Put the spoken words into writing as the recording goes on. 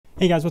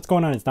Hey guys, what's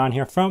going on? It's Don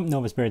here from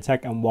Novaspirit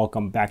Tech and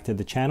welcome back to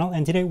the channel.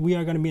 And today we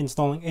are going to be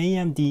installing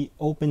AMD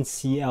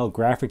OpenCL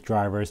graphic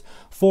drivers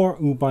for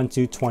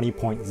Ubuntu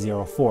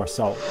 20.04.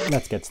 So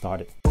let's get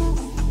started.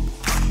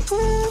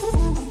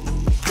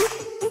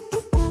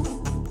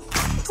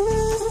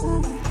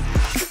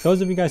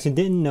 Those of you guys who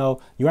didn't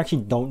know, you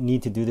actually don't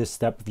need to do this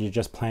step if you're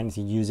just planning to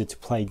use it to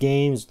play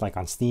games like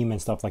on Steam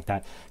and stuff like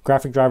that.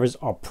 Graphic drivers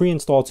are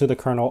pre-installed to the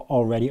kernel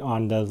already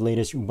on the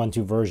latest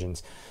Ubuntu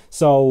versions.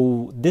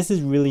 So this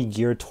is really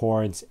geared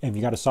towards if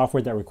you got a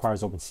software that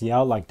requires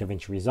OpenCL like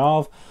DaVinci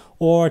Resolve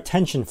or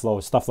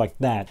TensionFlow, stuff like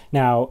that.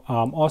 Now,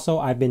 also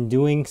I've been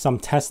doing some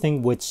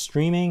testing with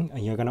streaming.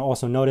 You're gonna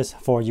also notice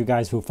for you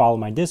guys who follow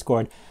my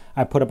Discord,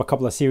 I put up a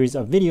couple of series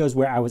of videos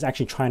where I was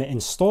actually trying to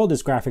install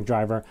this graphic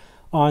driver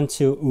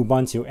onto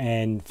Ubuntu,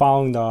 and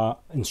following the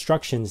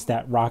instructions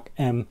that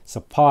ROCm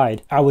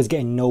supplied, I was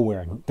getting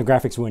nowhere. The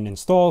graphics wouldn't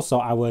install, so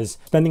I was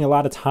spending a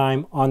lot of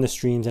time on the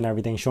streams and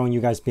everything, showing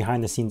you guys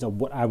behind the scenes of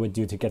what I would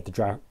do to get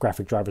the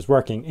graphic drivers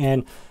working,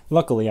 and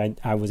luckily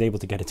I was able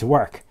to get it to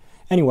work.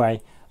 Anyway,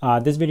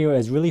 this video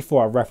is really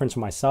for a reference for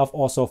myself,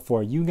 also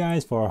for you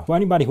guys, for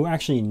anybody who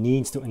actually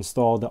needs to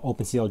install the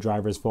OpenCL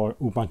drivers for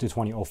Ubuntu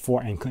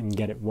 20.04 and couldn't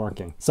get it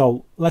working.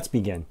 So let's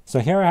begin. So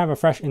here I have a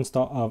fresh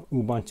install of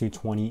Ubuntu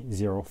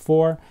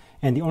 20.04,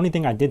 and the only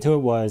thing I did to it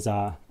was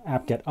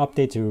apt-get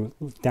update to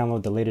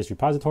download the latest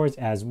repositories,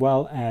 as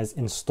well as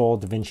install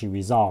DaVinci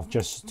Resolve,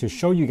 just to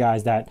show you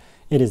guys that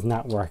it is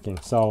not working.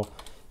 So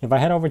if I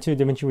head over to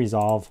DaVinci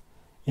Resolve,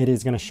 it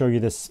is going to show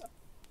you this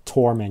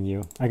tour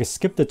menu. I can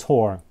skip the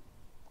tour,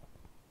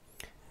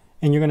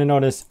 and you're going to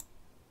notice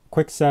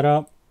quick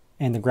setup,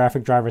 and the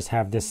graphic drivers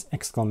have this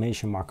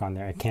exclamation mark on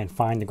there. I can't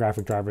find the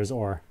graphic drivers.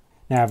 Or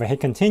now if I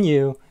hit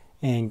continue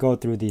and go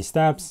through these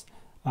steps,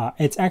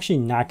 it's actually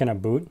not going to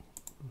boot.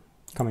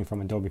 Coming from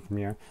Adobe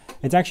Premiere,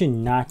 it's actually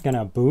not going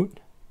to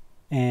boot,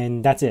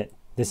 and that's it.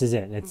 This is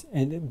it.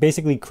 It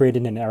basically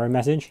created an error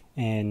message,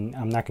 and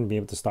I'm not going to be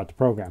able to start the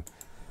program.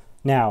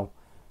 Now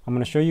I'm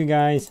going to show you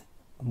guys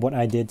what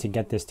I did to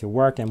get this to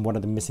work and what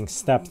are the missing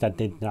steps that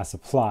they did not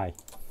supply.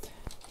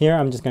 Here,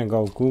 I'm just going to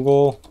go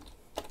Google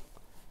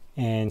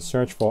and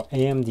search for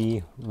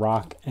AMD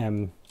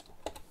ROCm.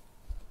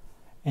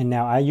 And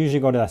now I usually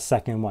go to the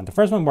second one. The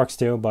first one works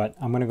too, but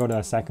I'm going to go to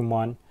the second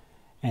one.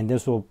 And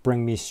this will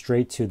bring me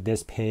straight to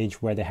this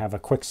page where they have a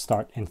quick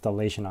start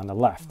installation on the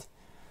left.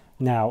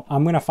 Now,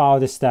 I'm going to follow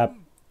this step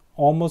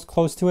almost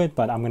close to it,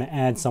 but I'm going to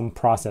add some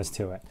process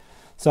to it.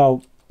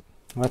 So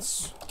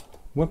let's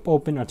whip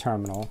open a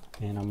terminal,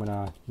 and I'm going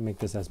to make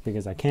this as big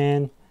as I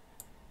can.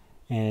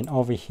 And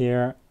over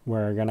here,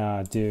 we're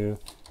gonna do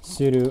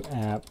sudo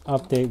apt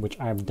update, which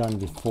I've done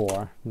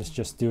before. Let's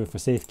just do it for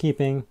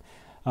safekeeping.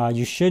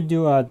 You should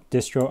do a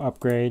distro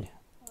upgrade.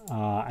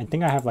 I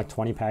think I have like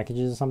 20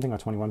 packages or something, or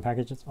 21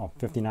 packages, or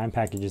 59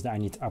 packages that I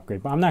need to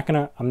upgrade. But I'm not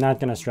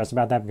gonna stress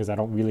about that because I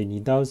don't really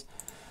need those.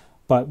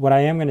 But what I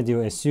am gonna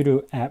do is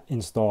sudo apt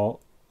install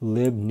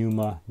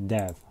libnuma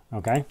dev.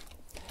 Okay.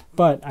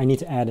 But I need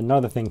to add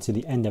another thing to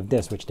the end of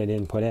this, which they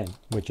didn't put in,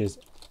 which is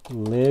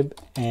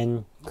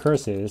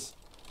libncurses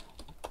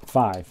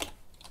 5.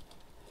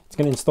 It's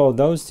going to install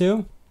those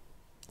two,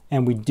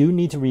 and we do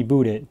need to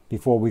reboot it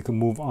before we can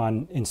move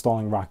on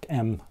installing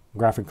ROCm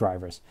graphic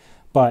drivers.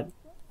 But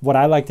what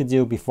I like to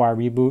do before I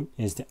reboot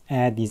is to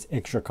add these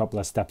extra couple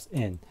of steps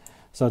in.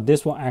 So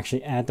this will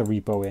actually add the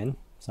repo in.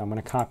 So I'm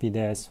going to copy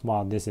this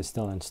while this is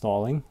still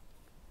installing.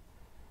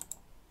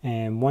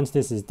 And once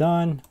this is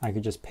done, I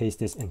could just paste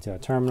this into a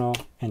terminal,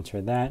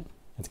 enter that.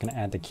 It's going to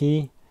add the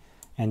key,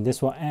 and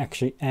this will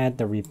actually add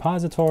the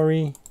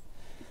repository.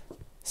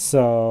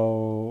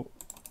 So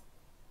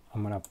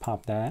I'm going to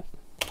pop that,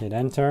 hit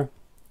enter,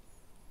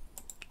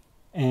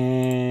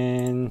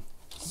 and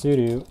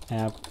sudo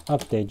apt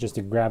update just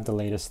to grab the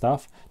latest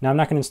stuff. Now I'm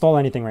not going to install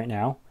anything right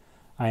now.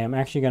 I am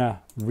actually going to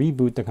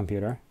reboot the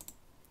computer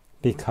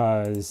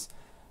because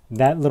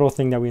that little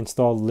thing that we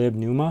installed,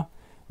 libnuma,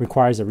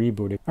 requires a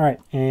reboot. All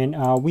right, and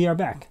we are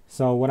back.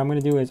 So what I'm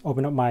going to do is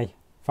open up my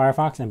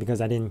Firefox, and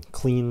because I didn't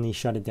cleanly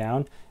shut it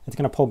down, it's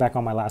going to pull back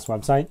on my last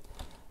website.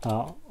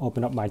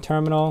 Open up my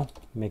terminal,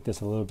 make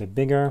this a little bit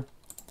bigger,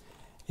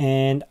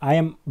 and I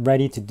am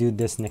ready to do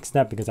this next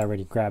step because I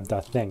already grabbed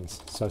the things.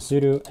 So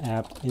sudo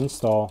apt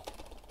install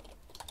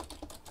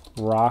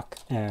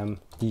ROCm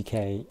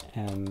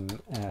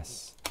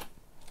dkms,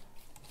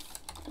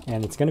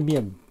 and it's going to be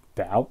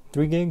about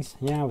 3 gigs.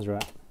 Yeah, I was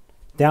right.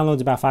 Downloads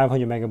about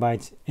 500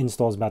 megabytes,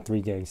 installs about 3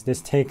 gigs.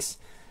 This takes,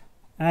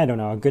 I don't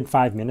know, a good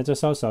 5 minutes or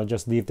so. So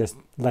just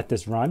let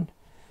this run.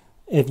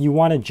 If you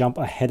want to jump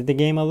ahead of the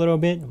game a little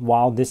bit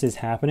while this is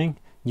happening,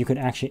 you could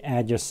actually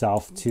add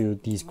yourself to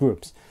these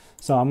groups.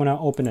 So I'm going to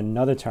open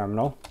another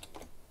terminal.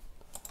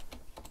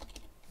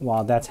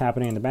 While that's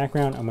happening in the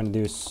background, I'm going to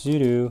do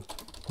sudo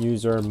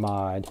user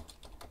mod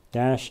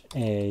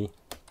 -a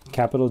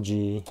capital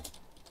G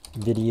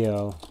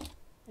video,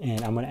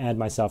 and I'm going to add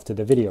myself to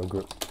the video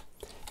group.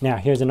 Now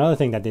here's another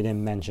thing that they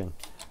didn't mention.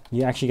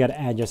 You actually got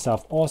to add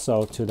yourself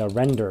also to the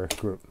render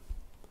group.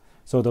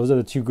 So those are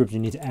the two groups you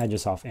need to add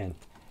yourself in.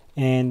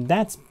 And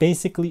that's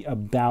basically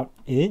about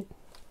it.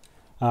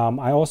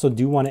 I also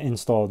do want to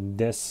install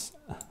this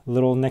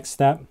little next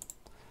step.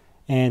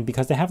 And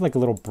because they have like a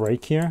little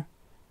break here,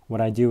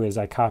 what I do is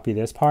I copy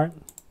this part,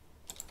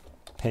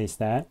 paste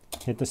that,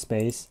 hit the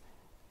space,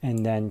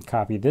 and then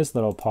copy this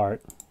little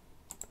part,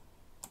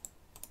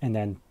 and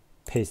then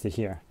paste it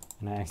here.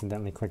 And I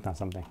accidentally clicked on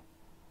something.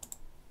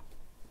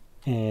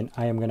 And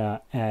I am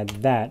gonna add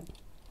that.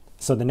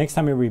 So the next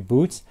time it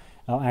reboots,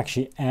 I'll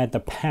actually add the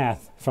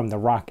path from the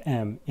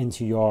ROCm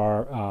into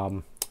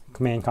your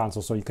command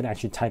console, so you could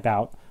actually type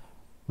out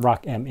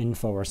ROCm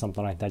info or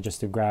something like that just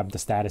to grab the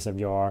status of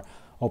your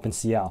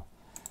OpenCL.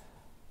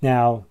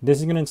 Now, this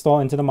is going to install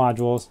into the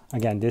modules.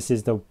 Again, this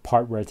is the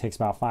part where it takes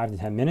about 5 to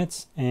 10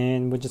 minutes,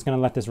 and we're just going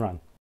to let this run.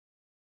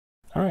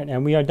 All right,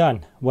 and we are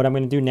done. What I'm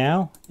going to do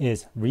now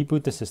is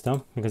reboot the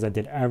system because I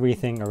did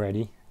everything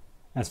already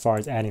as far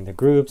as adding the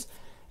groups,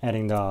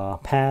 adding the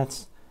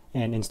paths,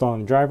 and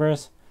installing the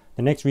drivers.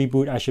 The next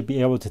reboot, I should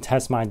be able to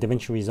test my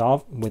DaVinci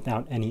Resolve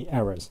without any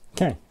errors.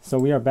 Okay, so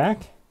we are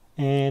back,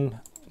 and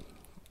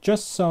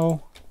just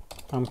so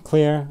I'm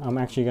clear, I'm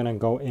actually going to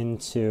go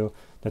into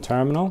the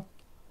terminal,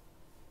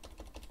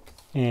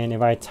 and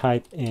if I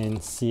type in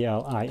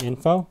CLI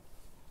info,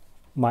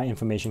 my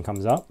information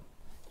comes up.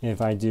 If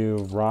I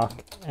do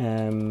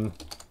ROCm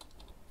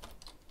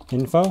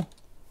info,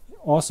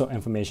 also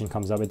information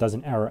comes up. It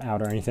doesn't error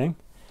out or anything.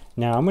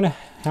 Now I'm going to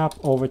hop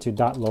over to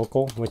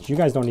 .local, which you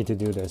guys don't need to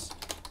do this.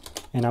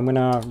 And I'm going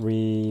to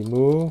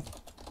remove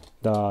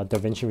the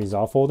DaVinci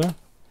Resolve folder.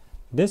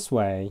 This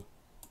way,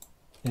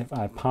 if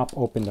I pop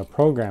open the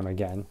program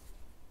again,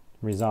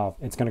 Resolve,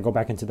 it's going to go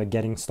back into the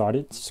getting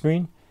started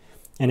screen.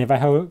 And if I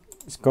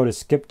go to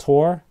skip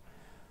tour,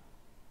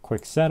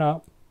 quick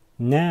setup,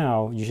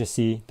 now you should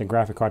see the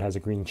graphic card has a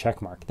green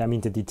check mark. That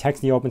means it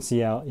detects the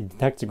OpenCL, it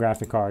detects the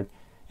graphic card,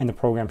 and the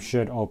program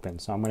should open.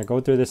 So I'm going to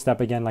go through this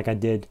step again like I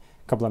did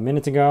a couple of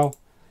minutes ago.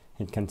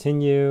 Hit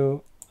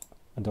continue,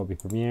 Adobe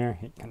Premiere,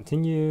 hit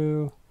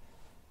continue,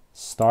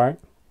 start,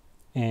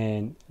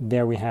 and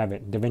there we have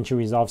it. DaVinci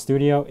Resolve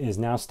Studio is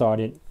now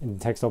started. It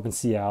detects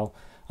OpenCL.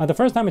 The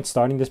first time it's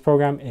starting this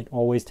program, it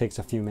always takes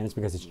a few minutes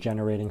because it's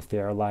generating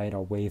Fairlight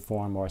or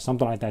waveform or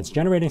something like that. It's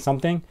generating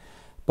something,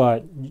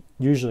 but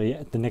usually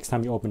the next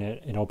time you open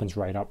it, it opens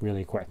right up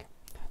really quick.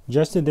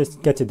 Just to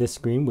get to this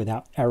screen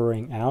without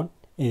erroring out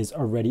is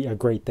already a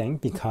great thing,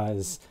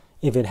 because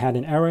if it had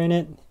an error in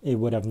it, it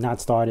would have not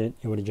started.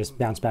 It would have just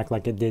bounced back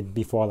like it did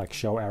before, like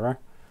show error.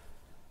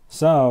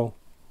 So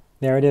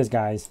there it is,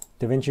 guys.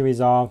 DaVinci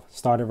Resolve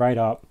started right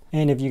up.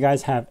 And if you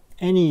guys have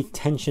any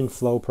tension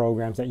flow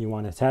programs that you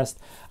want to test,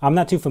 I'm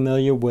not too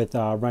familiar with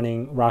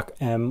running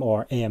ROCm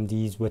or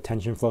AMDs with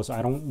tension flow, so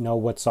I don't know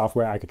what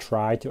software I could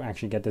try to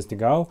actually get this to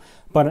go.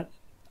 But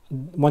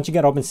once you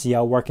get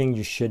OpenCL working,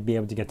 you should be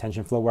able to get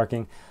tension flow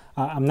working.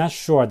 I'm not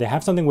sure. They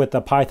have something with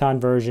the Python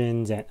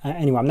versions. And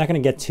anyway, I'm not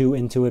going to get too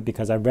into it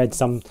because I read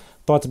some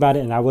thoughts about it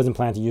and I wasn't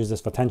planning to use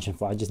this for tension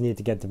flow. I just needed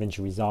to get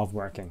DaVinci Resolve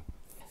working.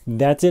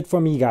 That's it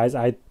for me, guys.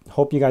 I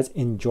hope you guys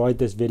enjoyed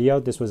this video.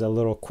 This was a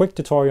little quick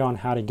tutorial on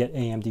how to get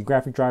AMD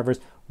graphic drivers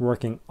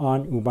working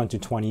on Ubuntu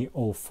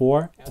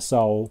 20.04.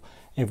 So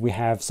if we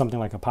have something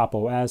like a Pop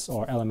OS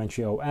or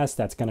Elementary OS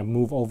that's going to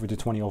move over to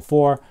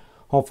 20.04,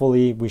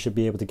 hopefully we should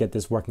be able to get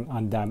this working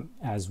on them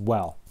as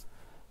well.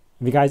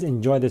 If you guys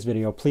enjoyed this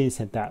video, please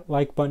hit that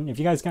like button. If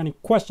you guys got any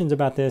questions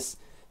about this,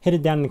 hit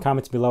it down in the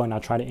comments below and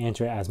I'll try to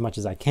answer it as much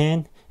as I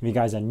can. If you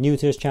guys are new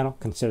to this channel,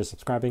 consider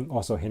subscribing.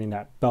 Also hitting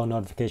that bell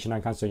notification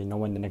icon so you know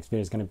when the next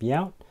video is going to be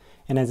out.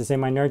 And as I say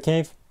in my nerd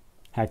cave,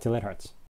 hack till it hurts.